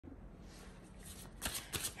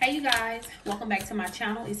Hey you guys, welcome back to my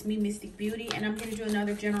channel. It's me, Mystic Beauty, and I'm here to do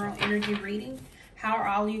another general energy reading. How are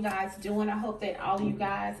all you guys doing? I hope that all of you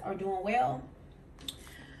guys are doing well.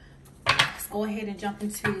 Let's go ahead and jump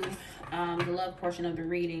into the love portion of the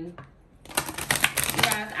reading. You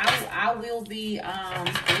guys, I will be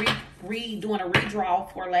doing a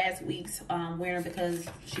redraw for last week's winner because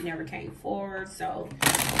she never came forward. So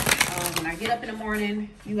when I get up in the morning,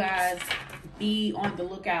 you guys be on the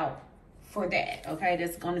lookout for that, okay?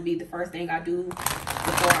 That's going to be the first thing I do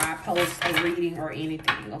before I post a reading or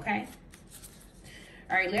anything, okay?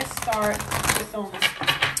 All right, let's start with some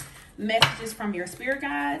messages from your spirit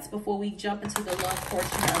guides before we jump into the love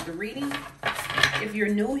portion of the reading. If you're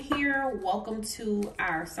new here, welcome to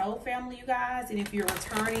our soul family, you guys. And if you're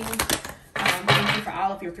returning, thank you for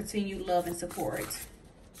all of your continued love and support.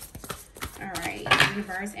 All right,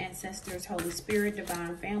 universe, ancestors, Holy Spirit,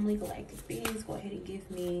 divine family, galactic beings, go ahead and give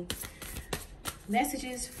me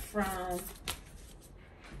messages from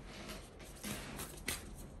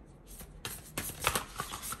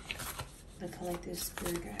the collective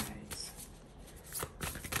spirit guides.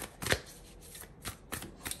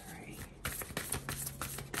 All right,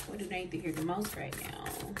 what do they need to hear the most right now?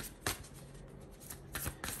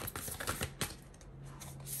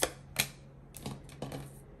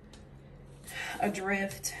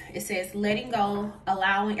 Adrift. It says letting go,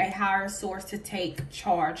 allowing a higher source to take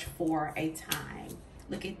charge for a time.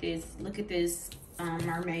 Look at this. Look at this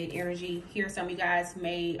mermaid energy here. Some of you guys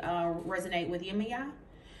may resonate with Yemiya.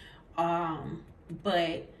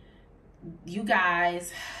 But you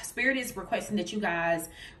guys, Spirit is requesting that you guys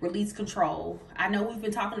release control. I know we've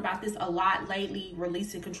been talking about this a lot lately,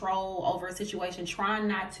 releasing control over a situation, trying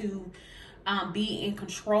not to be in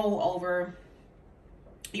control over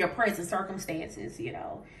your present circumstances, you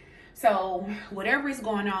know. So whatever is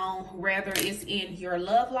going on, whether it's in your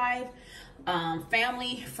love life,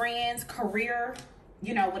 family, friends, career,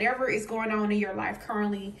 you know, whatever is going on in your life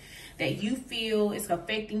currently that you feel is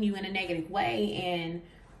affecting you in a negative way,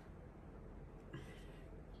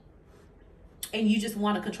 and you just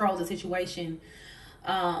want to control the situation,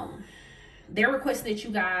 they're requesting that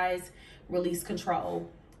you guys release control.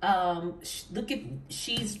 Look at,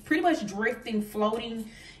 she's pretty much drifting, floating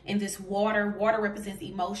in this water. Water represents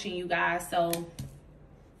emotion, you guys. So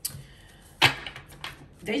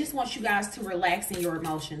they just want you guys to relax in your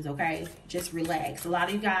emotions, okay? Just relax. A lot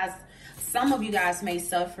of you guys, some of you guys may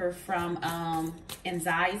suffer from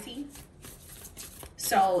anxiety.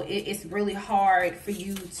 So it's really hard for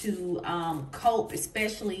you to cope,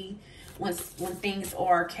 especially when things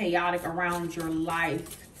are chaotic around your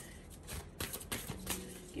life.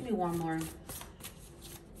 Give me one more.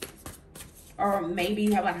 Or maybe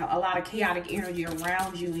you have like a lot of chaotic energy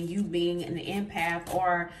around you, and you being an empath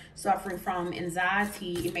or suffering from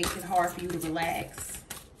anxiety, it makes it hard for you to relax.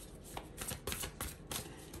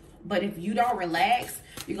 But if you don't relax,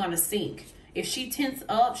 you're going to sink. If she tense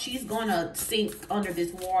up, she's going to sink under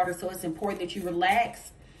this water. So it's important that you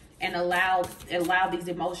relax and allow these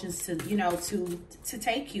emotions to, you know, to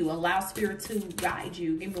take you. Allow Spirit to guide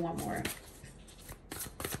you. Give me one more.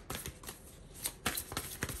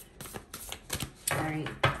 All right.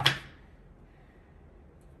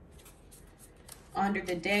 Under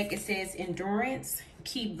the deck, it says endurance,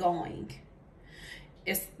 keep going.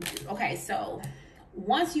 It's okay. So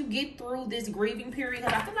once you get through this grieving period,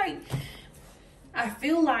 because I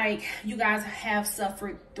feel like you guys have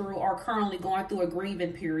suffered through or currently going through a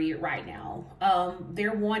grieving period right now.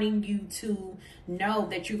 They're wanting you to know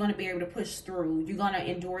that you're going to be able to push through. You're going to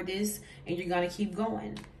endure this and you're going to keep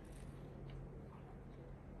going.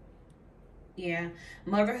 Yeah,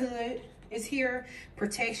 motherhood is here,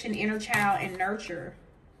 protection, inner child, and nurture.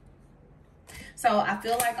 So I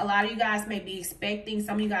feel like a lot of you guys may be expecting,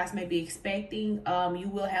 some of you guys may be expecting, you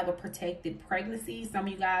will have a protected pregnancy. Some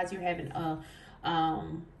of you guys, you're having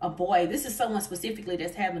a boy. This is someone specifically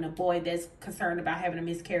that's having a boy that's concerned about having a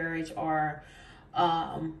miscarriage, or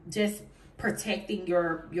just protecting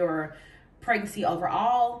your pregnancy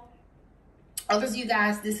overall. Others of you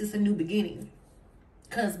guys, this is a new beginning.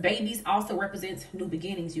 Because babies also represents new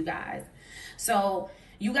beginnings, you guys. So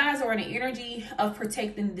you guys are in the energy of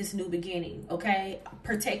protecting this new beginning, okay?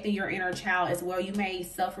 Protecting your inner child as well. You may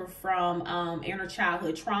suffer from inner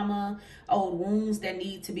childhood trauma, old wounds that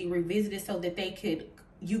need to be revisited so that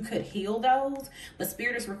you could heal those. But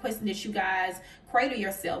Spirit is requesting that you guys cradle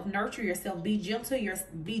yourself, nurture yourself, be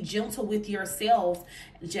gentle with yourself,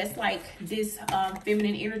 just like this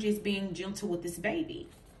feminine energy is being gentle with this baby.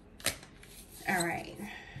 All right.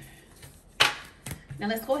 Now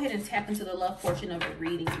let's go ahead and tap into the love portion of the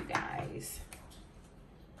reading, you guys.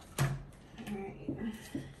 All right.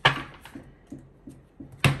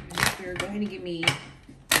 here. Go ahead and give me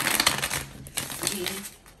the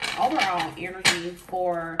overall energy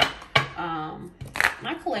for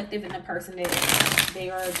my collective and the person that they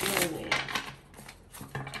are dealing with.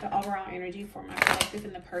 The overall energy for my collective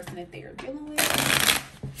and the person that they are dealing with.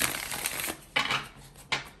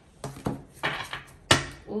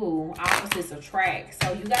 Ooh, opposites attract.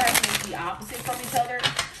 So you guys may be opposite from each other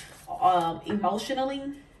emotionally,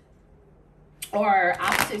 or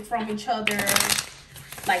opposites from each other.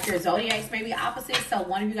 Like your zodiacs may be opposite. So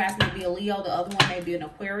one of you guys may be a Leo, the other one may be an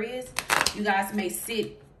Aquarius. You guys may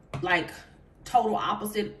sit like total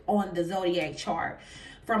opposite on the zodiac chart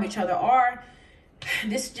from each other, or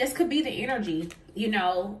this just could be the energy, you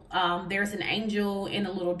know. There's an angel and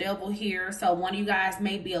a little devil here. So one of you guys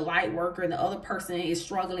may be a light worker and the other person is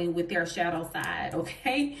struggling with their shadow side,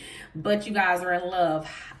 okay? But you guys are in love.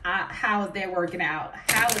 How is that working out?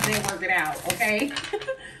 How is that working out, okay?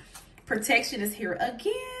 Protection is here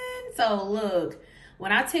again. So look,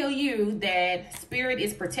 when I tell you that spirit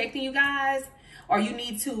is protecting you guys, or you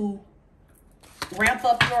need to ramp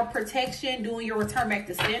up your protection, doing your return back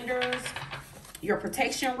to senders, your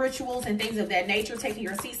protection rituals and things of that nature, taking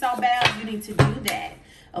your seesaw bath, you need to do that,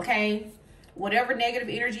 okay? Whatever negative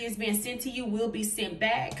energy is being sent to you will be sent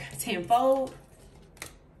back tenfold.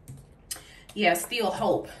 Yeah, still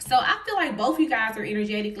hope. So I feel like both you guys are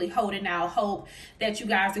energetically holding out hope that you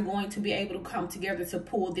guys are going to be able to come together to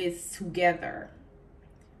pull this together.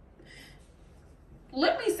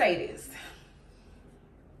 Let me say this.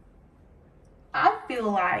 I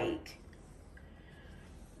feel like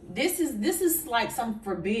this is like some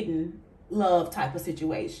forbidden love type of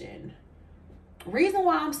situation. Reason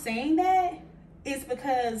why I'm saying that is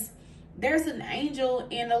because there's an angel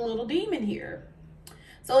and a little demon here.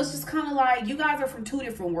 So it's just kind of like you guys are from two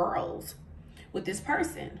different worlds with this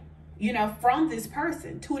person. You know, from this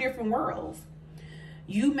person, two different worlds.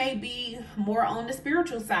 You may be more on the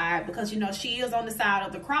spiritual side because, you know, she is on the side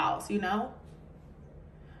of the cross, you know.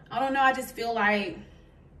 I don't know. I just feel like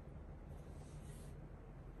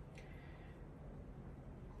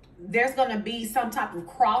there's going to be some type of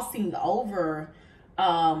crossing over.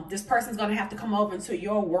 This person's going to have to come over into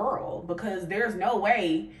your world because there's no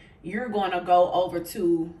way you're going to go over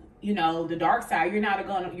to, you know, the dark side. You're not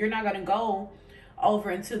going to go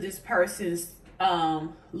over into this person's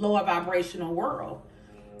lower vibrational world.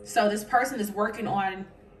 So this person is working on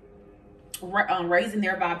raising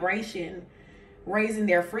their vibration, raising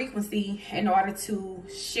their frequency in order to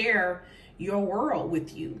share your world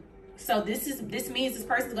with you. So this means this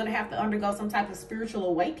person is going to have to undergo some type of spiritual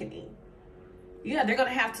awakening. Yeah, they're going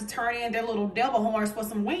to have to turn in their little devil horns for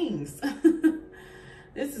some wings.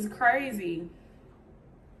 This is crazy.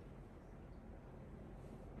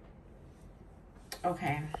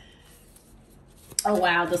 Okay. Oh,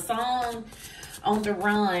 wow. The song On the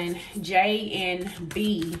Run, Jay-Z and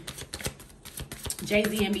Beyonce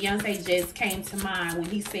just came to mind when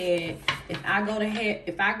he said, if you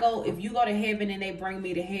go to heaven and they bring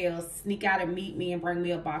me to hell, sneak out and meet me and bring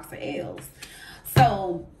me a box of L's.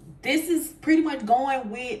 So this is pretty much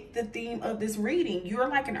going with the theme of this reading. You're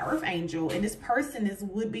like an earth angel, and this person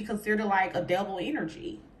would be considered like a devil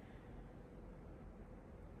energy.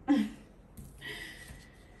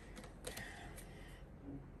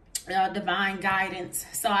 Divine guidance.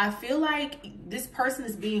 So I feel like this person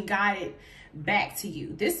is being guided back to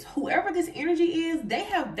you. Whoever this energy is, they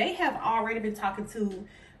have already been talking to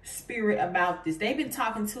spirit about this. They've been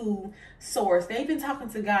talking to source. They've been talking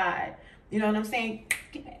to God. You know what I'm saying?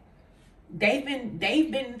 They've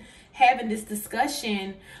been having this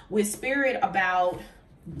discussion with spirit about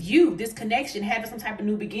you, this connection, having some type of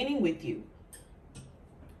new beginning with you.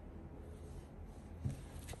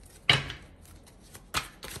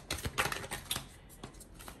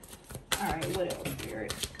 All right, what else,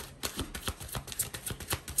 spirit?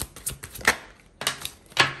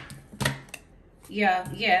 Yeah,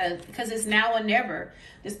 because it's now or never.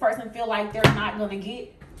 This person feel like they're not going to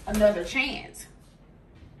get another chance.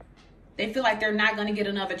 They feel like they're not going to get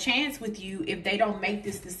another chance with you if they don't make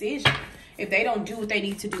this decision. If they don't do what they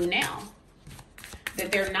need to do now.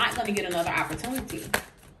 That they're not going to get another opportunity.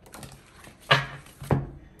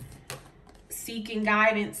 Seeking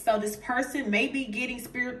guidance. So this person may be getting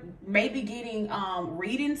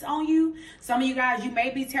readings on you. Some of you guys, you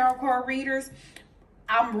may be tarot card readers.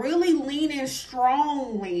 I'm really leaning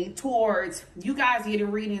strongly towards you guys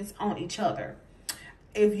getting readings on each other.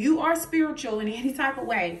 If you are spiritual in any type of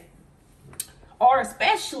way, or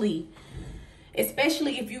especially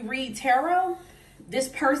if you read tarot, this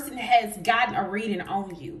person has gotten a reading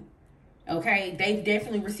on you. Okay, they've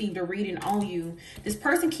definitely received a reading on you. This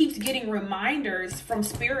person keeps getting reminders from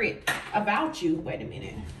spirit about you. Wait a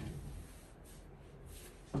minute.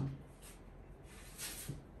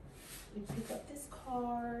 Let me pick up this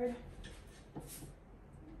card.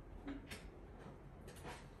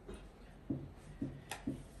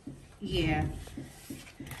 Yeah.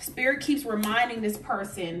 Spirit keeps reminding this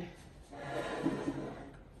person.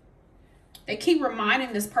 They keep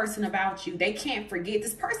reminding this person about you. They can't forget.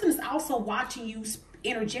 This person is also watching you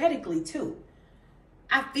energetically too.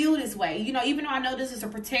 I feel this way. You know, even though I know this is a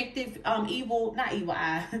protective, not evil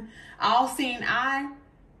eye, all-seeing eye,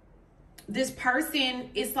 this person,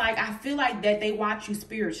 it's like, I feel like that they watch you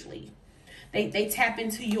spiritually. They tap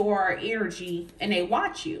into your energy and they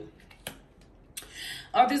watch you.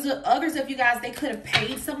 Others of you guys, they could have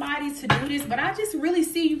paid somebody to do this, but I just really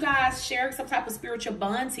see you guys sharing some type of spiritual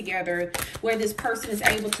bond together where this person is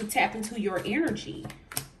able to tap into your energy.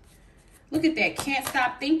 Look at that. Can't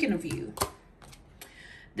stop thinking of you.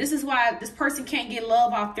 This is why this person can't get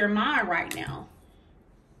love off their mind right now.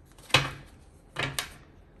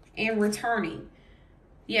 And returning.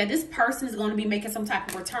 Yeah, this person is going to be making some type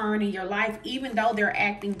of return in your life, even though they're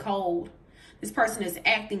acting cold. This person is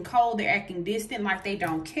acting cold. They're acting distant, like they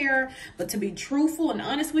don't care. But to be truthful and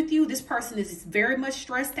honest with you, this person is very much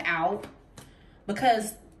stressed out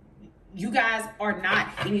because you guys are not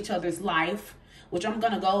in each other's life, which I'm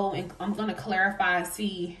going to go and I'm going to clarify and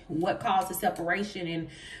see what caused the separation and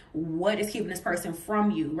what is keeping this person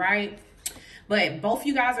from you, right? But both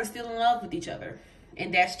you guys are still in love with each other.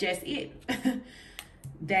 And that's just it.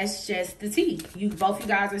 That's just the tea. Both you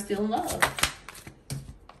guys are still in love.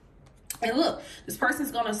 And look, this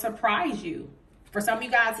person's going to surprise you. For some of you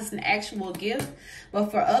guys, it's an actual gift. But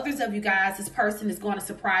for others of you guys, this person is going to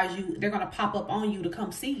surprise you. They're going to pop up on you to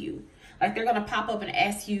come see you. Like they're going to pop up and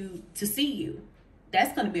ask you to see you.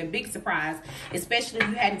 That's going to be a big surprise. Especially if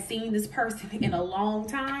you hadn't seen this person in a long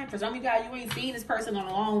time. For some of you guys, you ain't seen this person in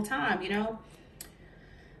a long time, you know.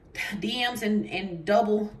 DMs and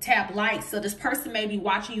double tap likes. So this person may be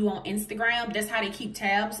watching you on Instagram. That's how they keep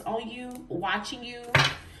tabs on you, watching you.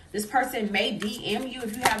 This person may DM you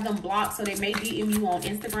if you have them blocked, so they may DM you on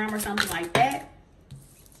Instagram or something like that.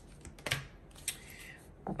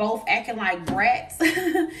 Both acting like brats.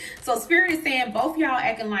 So Spirit is saying both y'all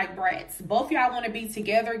acting like brats. Both y'all want to be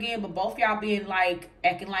together again, but both y'all being like,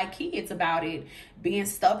 acting like kids about it. Being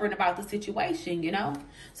stubborn about the situation, you know?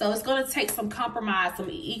 So it's going to take some compromise, some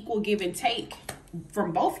equal give and take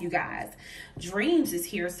from both you guys. Dreams is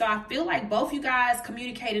here. So I feel like both you guys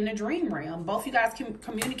communicate in the dream realm. Both you guys can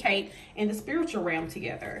communicate in the spiritual realm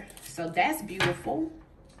together. So that's beautiful.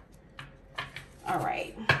 All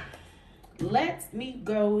right. Let me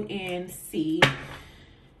go and see.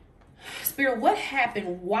 Spirit, what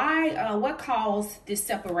happened? Why, what caused this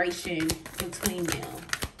separation between them?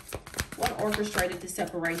 What orchestrated the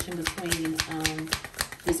separation between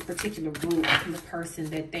this particular group and the person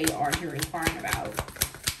that they are here inquiring about?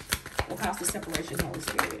 What caused the separation, Holy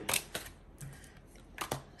Spirit?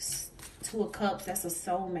 Two of Cups, that's a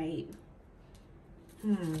soulmate.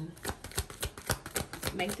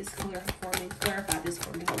 Make this clear for me. Clarify this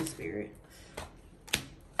for me, Holy Spirit.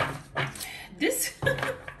 This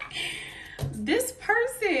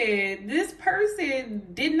person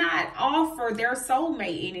did not offer their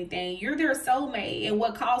soulmate anything. You're their soulmate. And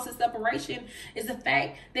what caused the separation is the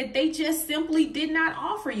fact that they just simply did not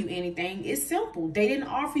offer you anything. It's simple. They didn't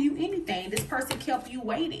offer you anything. This person kept you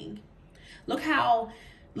waiting. Look how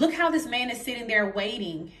this man is sitting there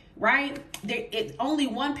waiting, right? Only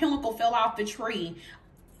one pinnacle fell off the tree.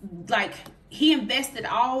 Like, he invested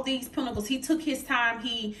all these pinnacles. He took his time.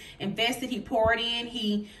 He invested. He poured in.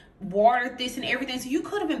 He watered this and everything. So you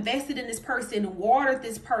could have invested in this person, watered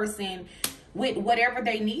this person with whatever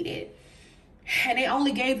they needed. And they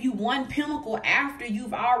only gave you one pinnacle after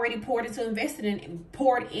you've already invested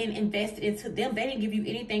into them. They didn't give you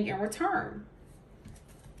anything in return.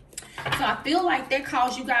 So I feel like that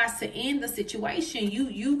caused you guys to end the situation.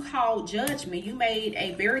 You called judgment. You made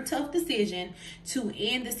a very tough decision to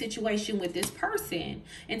end the situation with this person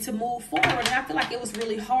and to move forward. And I feel like it was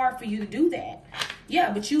really hard for you to do that.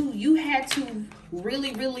 Yeah, but you had to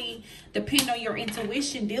really, really depend on your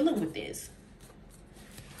intuition dealing with this.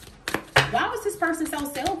 Why was this person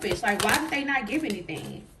so selfish? Like, why did they not give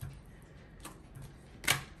anything?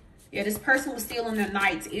 Yeah, this person was still in the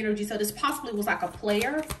Knight's energy. So this possibly was like a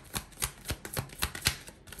player.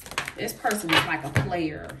 This person was like a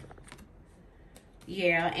player.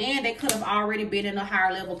 Yeah, and they could have already been in a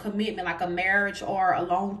higher level commitment, like a marriage or a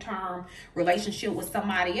long-term relationship with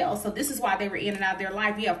somebody else. So this is why they were in and out of their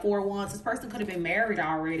life. Yeah, 4 of Wands. This person could have been married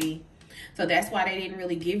already. So that's why they didn't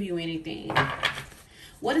really give you anything.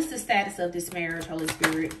 What is the status of this marriage, Holy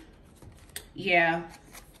Spirit? Yeah,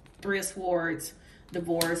 3 of Swords.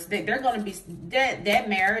 divorce. They're going to be, that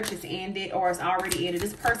marriage is ended or it's already ended.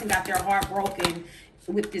 This person got their heart broken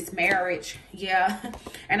with this marriage. Yeah.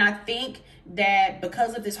 And I think that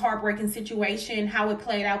because of this heartbreaking situation, how it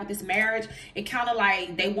played out with this marriage, it kind of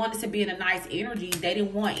like they wanted to be in a nice energy. They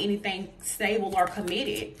didn't want anything stable or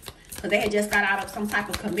committed because they had just got out of some type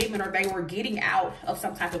of commitment, or they were getting out of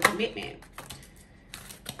some type of commitment.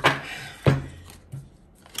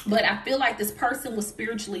 But I feel like this person was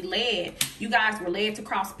spiritually led. You guys were led to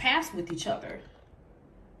cross paths with each other.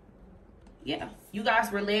 Yeah, you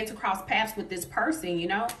guys were led to cross paths with this person, you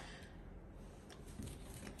know.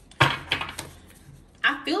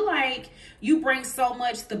 I feel like you bring so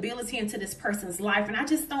much stability into this person's life, and I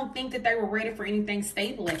just don't think that they were ready for anything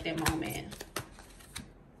stable at that moment.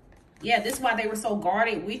 Yeah, this is why they were so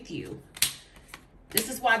guarded with you. This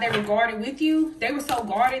is why they were guarded with you. They were so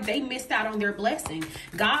guarded, they missed out on their blessing.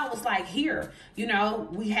 God was like, here, you know,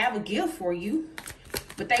 we have a gift for you.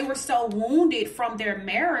 But they were so wounded from their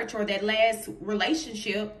marriage or that last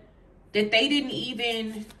relationship that they didn't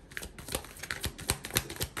even,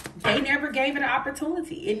 they never gave it an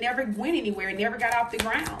opportunity. It never went anywhere. It never got off the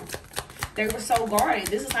ground. They were so guarded.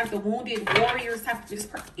 This is like the wounded warriors type of this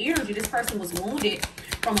energy. This person was wounded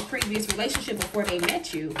from a previous relationship before they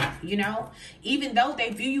met you, you know. Even though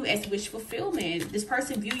they view you as wish fulfillment, this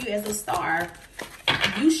person view you as a star.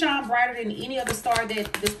 You shine brighter than any other star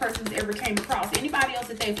that this person's ever came across. Anybody else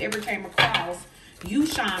that they've ever came across, you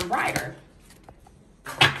shine brighter,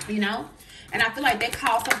 you know. And I feel like they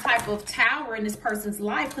caused some type of tower in this person's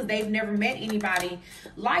life because they've never met anybody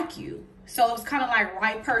like you. So it's kind of like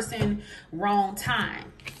right person, wrong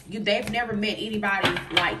time. They've never met anybody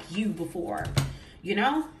like you before, you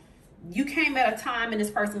know. You came at a time in this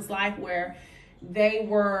person's life where they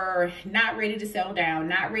were not ready to settle down,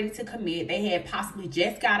 not ready to commit. They had possibly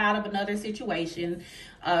just got out of another situation,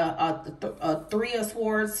 a 3 of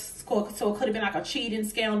Swords, so it could have been like a cheating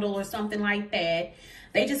scandal or something like that.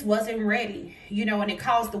 They just wasn't ready, you know, and it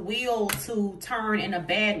caused the wheel to turn in a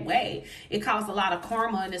bad way. It caused a lot of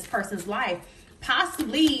karma in this person's life,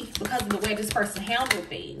 possibly because of the way this person handled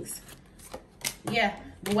things. Yeah,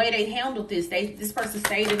 the way they handled this, this person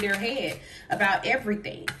stayed in their head about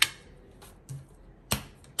everything.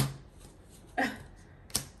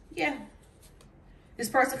 Yeah. This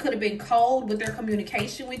person could have been cold with their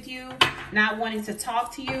communication with you, not wanting to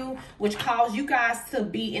talk to you, which caused you guys to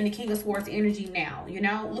be in the King of Swords energy now. You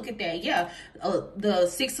know, look at that. Yeah, the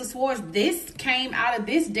 6 of Swords, this came out of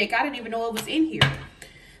this deck. I didn't even know it was in here.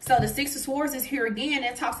 So the 6 of Swords is here again.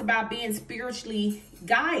 It talks about being spiritually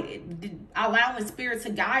guided, allowing spirit to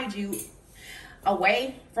guide you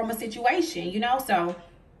away from a situation, you know. So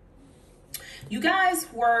you guys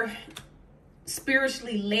were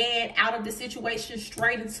spiritually led out of the situation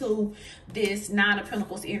straight into this 9 of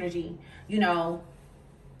Pentacles energy. You know,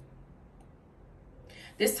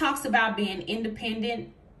 this talks about being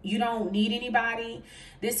independent. You don't need anybody.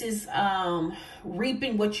 This is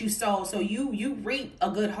reaping what you sow. So you reap a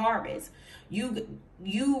good harvest.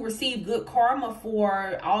 You receive good karma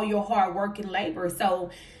for all your hard work and labor. So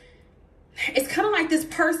it's kind of like this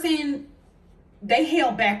person, they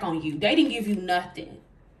held back on you. They didn't give you nothing.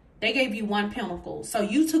 They gave you 1 Pentacle. So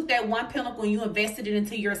you took that 1 Pentacle and you invested it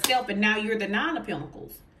into yourself, and now you're the 9 of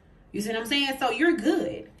Pentacles. You see what I'm saying? So you're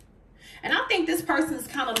good. And I think this person is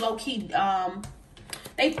kind of low-key,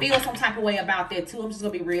 they feel some type of way about that too. I'm just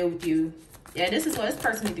going to be real with you. Yeah, this is what this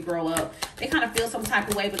person needs to grow up. They kind of feel some type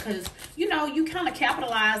of way because, you know, you kind of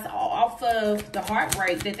capitalized off of the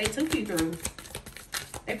heartbreak that they took you through.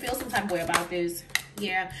 They feel some type of way about this.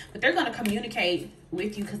 Yeah, but they're going to communicate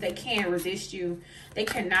with you because they can't resist you. They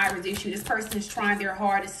cannot resist you. This person is trying their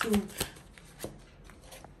hardest to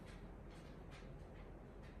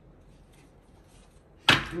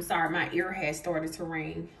I'm sorry, my ear has started to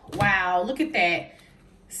ring. Wow, look at that.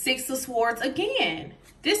 6 of Swords again.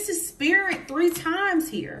 This is spirit 3 times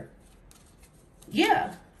here.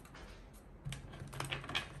 Yeah.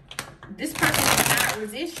 This person cannot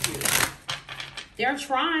resist you. They're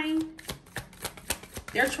trying.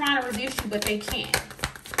 They're trying to resist you, but they can't.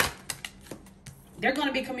 They're going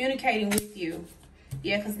to be communicating with you.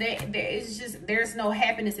 Yeah, because it's just, there's no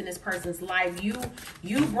happiness in this person's life. You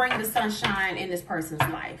bring the sunshine in this person's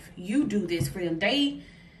life. You do this for them. They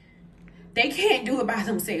can't do it by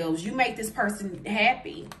themselves. You make this person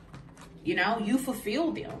happy. You know, you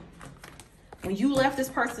fulfill them. When you left this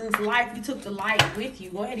person's life, you took the light with you.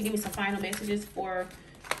 Go ahead and give me some final messages for...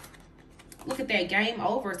 Look at that, game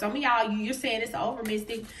over. Some of y'all, you're saying it's over,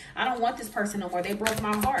 Mystic. I don't want this person no more. They broke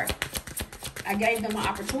my heart. I gave them an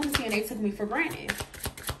opportunity and they took me for granted.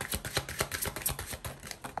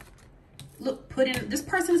 Look, this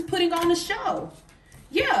person is putting on a show.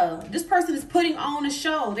 Yeah, this person is putting on a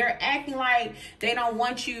show. They're acting like they don't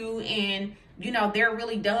want you, and you know they're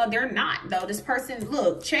really done. They're not though. This person,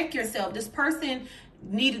 look, check yourself. This person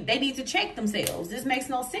they need to check themselves. This makes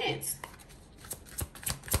no sense.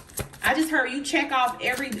 I just heard you check off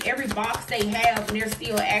every box they have, and they're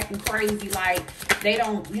still acting crazy like they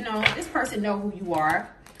don't. You know, this person know who you are.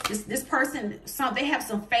 This person, they have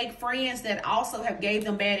some fake friends that also have gave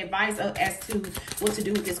them bad advice as to what to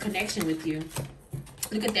do with this connection with you.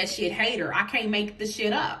 Look at that shit, hater. I can't make this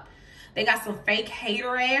shit up. They got some fake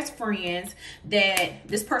hater ass friends that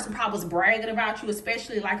this person probably was bragging about you,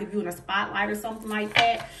 especially like if you're in a spotlight or something like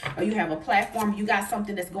that, or you have a platform, you got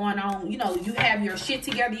something that's going on, you know, you have your shit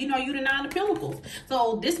together, you know, you the 9 of Pentacles.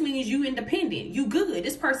 So this means you independent, you good.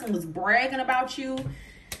 This person was bragging about you.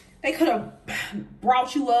 They could have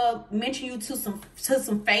brought you up, mentioned you to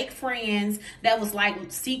some fake friends that was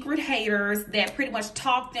like secret haters that pretty much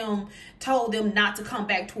told them not to come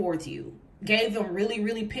back towards you. Gave them really,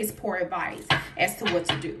 really piss poor advice as to what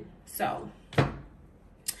to do. So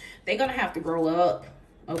they're gonna have to grow up,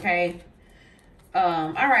 okay?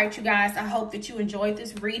 All right, you guys. I hope that you enjoyed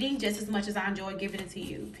this reading just as much as I enjoyed giving it to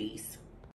you. Peace.